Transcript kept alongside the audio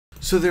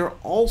So there are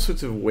all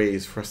sorts of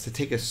ways for us to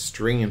take a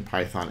string in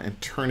Python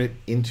and turn it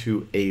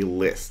into a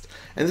list.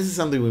 And this is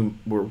something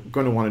we're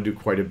going to want to do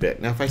quite a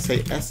bit. Now, if I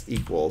say s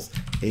equals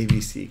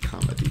abc,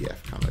 comma,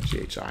 df, comma,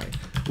 ghi,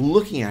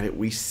 looking at it,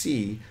 we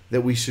see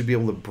that we should be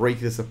able to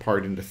break this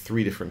apart into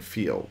 3 different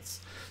fields.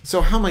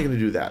 So how am I going to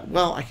do that?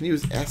 Well, I can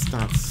use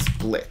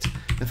s.split.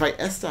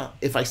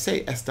 If I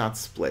say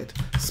s.split,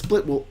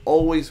 split will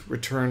always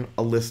return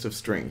a list of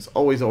strings.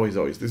 Always, always,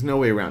 always. There's no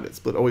way around it.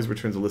 Split always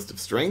returns a list of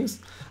strings.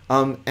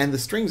 And the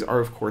strings are,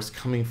 of course,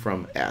 coming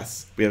from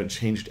s. We haven't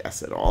changed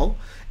s at all.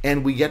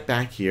 And we get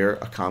back here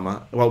a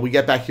comma. Well, we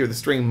get back here the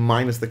string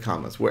minus the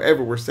commas.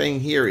 Wherever we're saying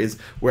here is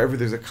wherever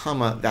there's a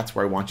comma, that's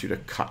where I want you to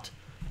cut.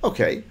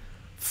 Okay.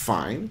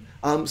 Fine.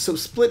 So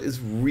split is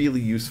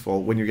really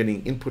useful when you're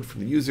getting input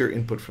from the user,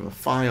 input from the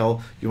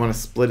file. You want to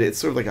split it. It's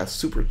sort of like a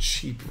super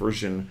cheap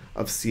version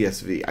of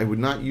CSV. I would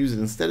not use it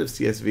instead of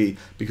CSV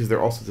because there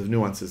are all sorts of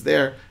nuances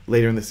there.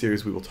 Later in the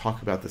series, we will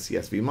talk about the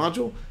CSV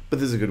module, but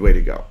this is a good way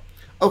to go.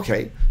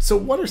 Okay, so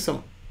what are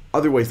some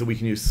other ways that we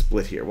can use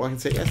split here? Well, I can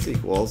say s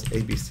equals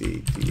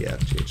abc,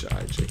 df, ghi,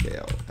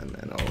 jkl,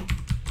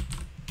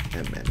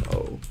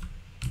 mno.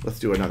 Let's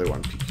do another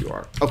one,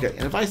 pqr. Okay,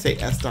 and if I say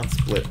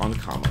s.split on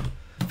comma,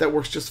 that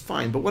works just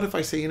fine. But what if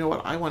I say, you know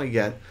what, I want to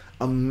get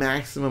a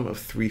maximum of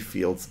 3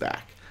 fields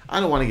back. I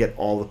don't want to get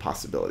all the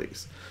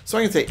possibilities. So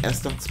I can say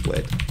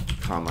s.split,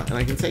 comma, and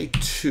I can say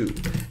 2.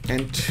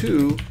 And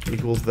 2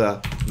 equals the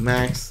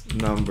max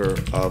number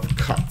of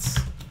cuts.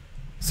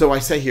 So I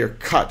say here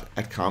cut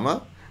at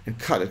comma, and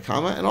cut at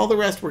comma, and all the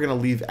rest we're going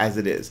to leave as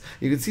it is.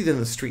 You can see that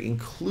the string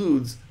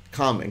includes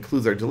comma,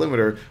 includes our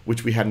delimiter,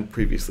 which we hadn't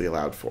previously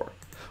allowed for.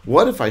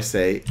 What if I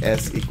say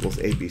s equals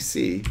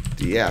abc,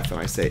 df,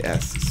 and I say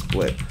s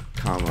split,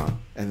 comma,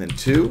 and then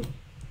 2?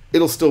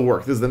 It'll still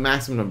work. This is the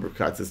maximum number of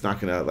cuts. It's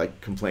not going to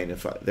like complain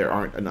if there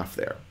aren't enough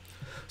there.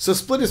 So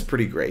split is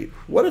pretty great.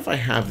 What if I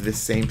have this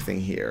same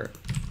thing here,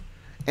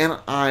 and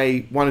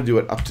I want to do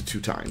it up to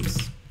 2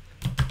 times?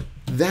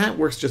 That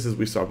works just as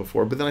we saw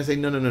before, but then I say,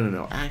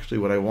 no. Actually,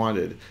 what I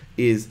wanted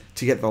is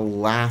to get the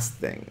last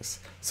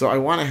things. So I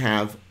want to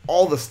have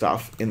all the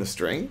stuff in the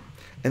string,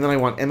 and then I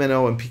want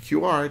MNO and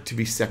PQR to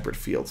be separate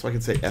fields. So I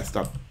can say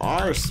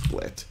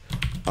str.rsplit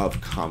of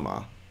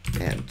comma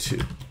and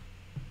 2.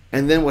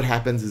 And then what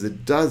happens is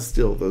it does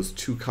still those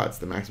 2 cuts,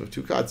 the maximum of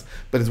 2 cuts,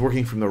 but it's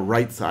working from the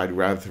right side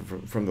rather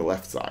than from the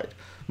left side.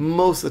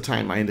 Most of the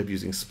time I end up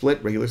using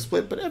split, regular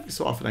split, but every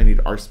so often I need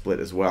rsplit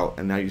as well.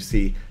 And now you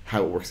see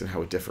how it works and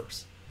how it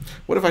differs.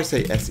 What if I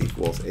say s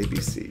equals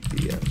abc,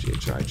 df, ghi,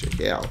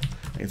 jkl?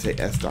 I can say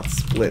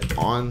s.split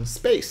on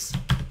space.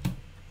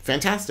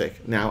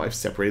 Fantastic. Now I've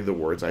separated the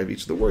words. I have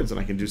each of the words, and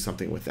I can do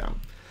something with them.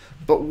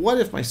 But what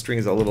if my string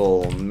is a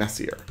little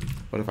messier?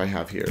 What if I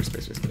have here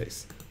space, space,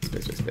 space,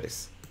 space, space,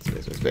 space,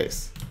 space, space,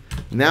 space?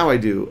 Now I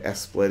do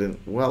s-split, and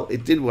well,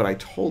 it did what I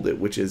told it,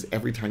 which is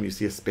every time you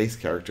see a space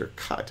character,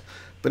 cut.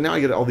 But now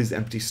I get all these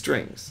empty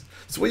strings.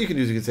 So what you can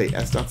do is you can say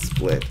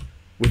s.split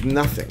with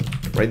nothing,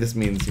 right? This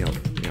means,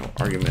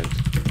 argument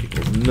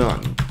equals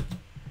none.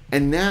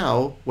 And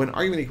now, when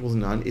argument equals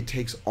none, it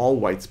takes all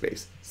white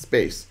space,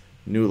 space,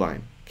 new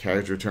line,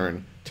 character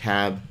return,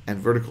 tab, and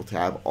vertical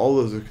tab. All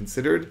those are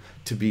considered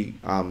to be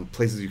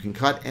places you can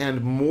cut,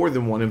 and more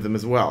than one of them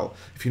as well.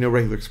 If you know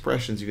regular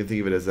expressions, you can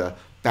think of it as a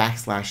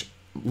backslash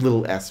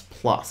little s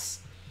plus.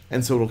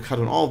 And so it'll cut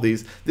on all of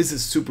these. This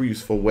is super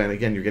useful when,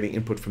 again, you're getting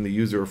input from the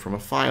user or from a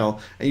file,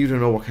 and you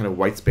don't know what kind of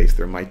white space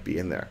there might be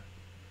in there.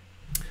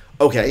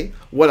 Okay,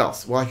 what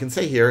else? Well, I can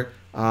say here,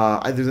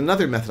 there's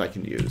another method I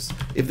can use.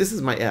 If this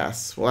is my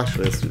s, well,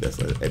 actually, let's do this.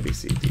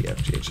 abc,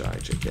 df, ghi,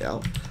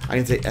 jkl. I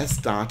can say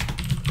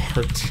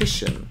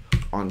s.partition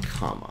on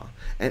comma.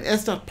 And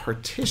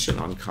s.partition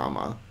on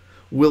comma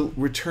will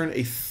return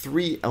a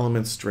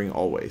 3-element string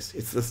always.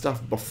 It's the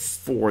stuff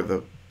before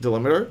the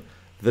delimiter,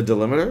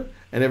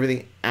 and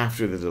everything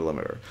after the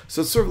delimiter.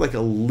 So it's sort of like a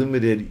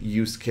limited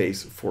use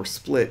case for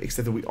split,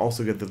 except that we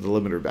also get the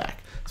delimiter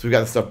back. So we've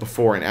got the stuff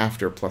before and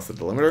after plus the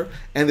delimiter,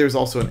 and there's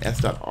also an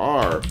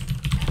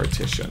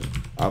s.rpartition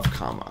of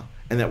comma.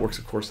 And that works,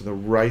 of course, on the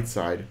right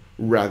side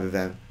rather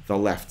than the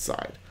left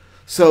side.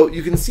 So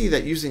you can see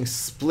that using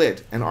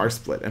split and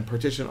rsplit and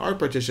partition,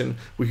 rpartition,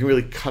 we can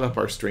really cut up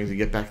our strings and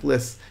get back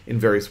lists in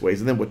various ways.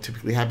 And then what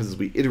typically happens is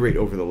we iterate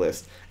over the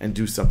list and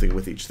do something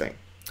with each thing.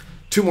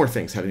 2 more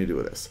things having to do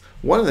with this.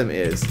 One of them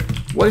is,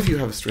 what if you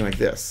have a string like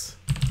this?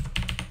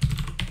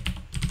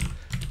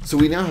 So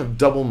we now have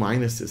double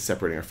minuses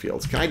separating our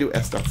fields. Can I do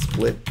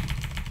s.split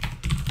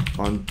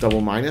on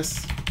double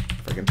minus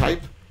if I can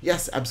type?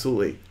 Yes,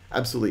 absolutely.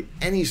 Absolutely.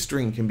 Any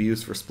string can be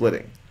used for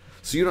splitting.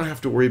 So you don't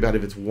have to worry about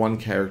if it's 1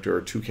 character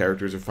or 2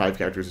 characters or 5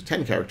 characters or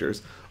 10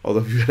 characters.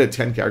 Although if you had a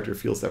 10-character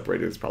field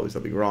separator, there's probably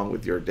something wrong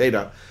with your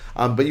data.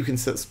 But you can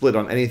split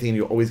on anything, and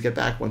you'll always get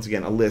back, once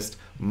again, a list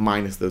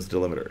minus those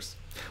delimiters.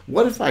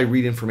 What if I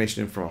read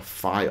information in from a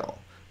file?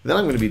 Then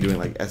I'm going to be doing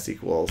like s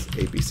equals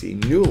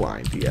abc new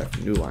line,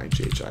 df new line,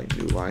 jhi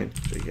new line,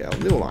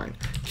 jkl new line.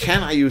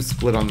 Can I use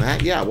split on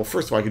that? Yeah, well,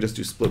 first of all, I could just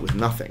do split with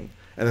nothing.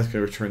 and that's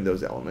going to return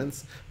those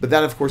elements. But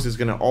that, of course, is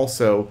going to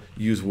also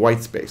use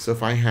white space. So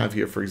if I have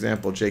here, for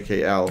example,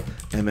 JKL,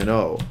 M, and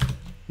O,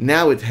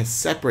 now it has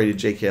separated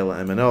JKL and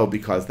M and O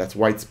because that's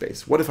white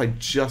space. What if I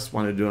just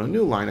want to do a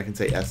new line? I can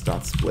say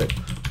s.split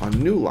on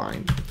new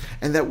line.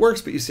 And that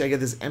works, but you see I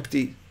get this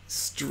empty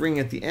string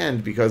at the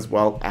end because,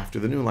 well, after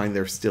the new line,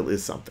 there still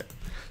is something.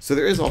 So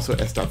there is also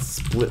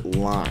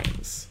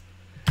s.splitlines.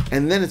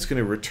 And then it's going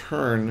to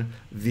return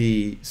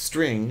the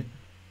string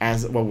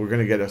as, well, we're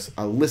going to get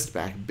a list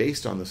back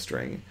based on the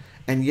string.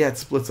 And yet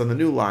splits on the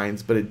new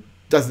lines, but it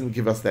doesn't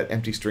give us that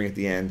empty string at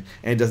the end,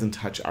 and it doesn't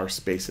touch our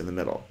space in the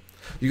middle.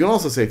 You can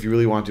also say, if you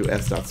really want to,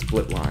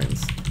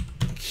 s.splitlines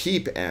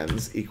keep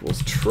ends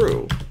equals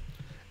true,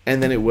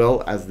 and then it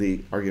will, as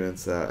the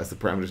arguments, as the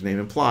parameter's name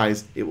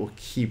implies, it will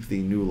keep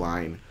the new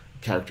line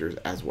characters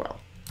as well.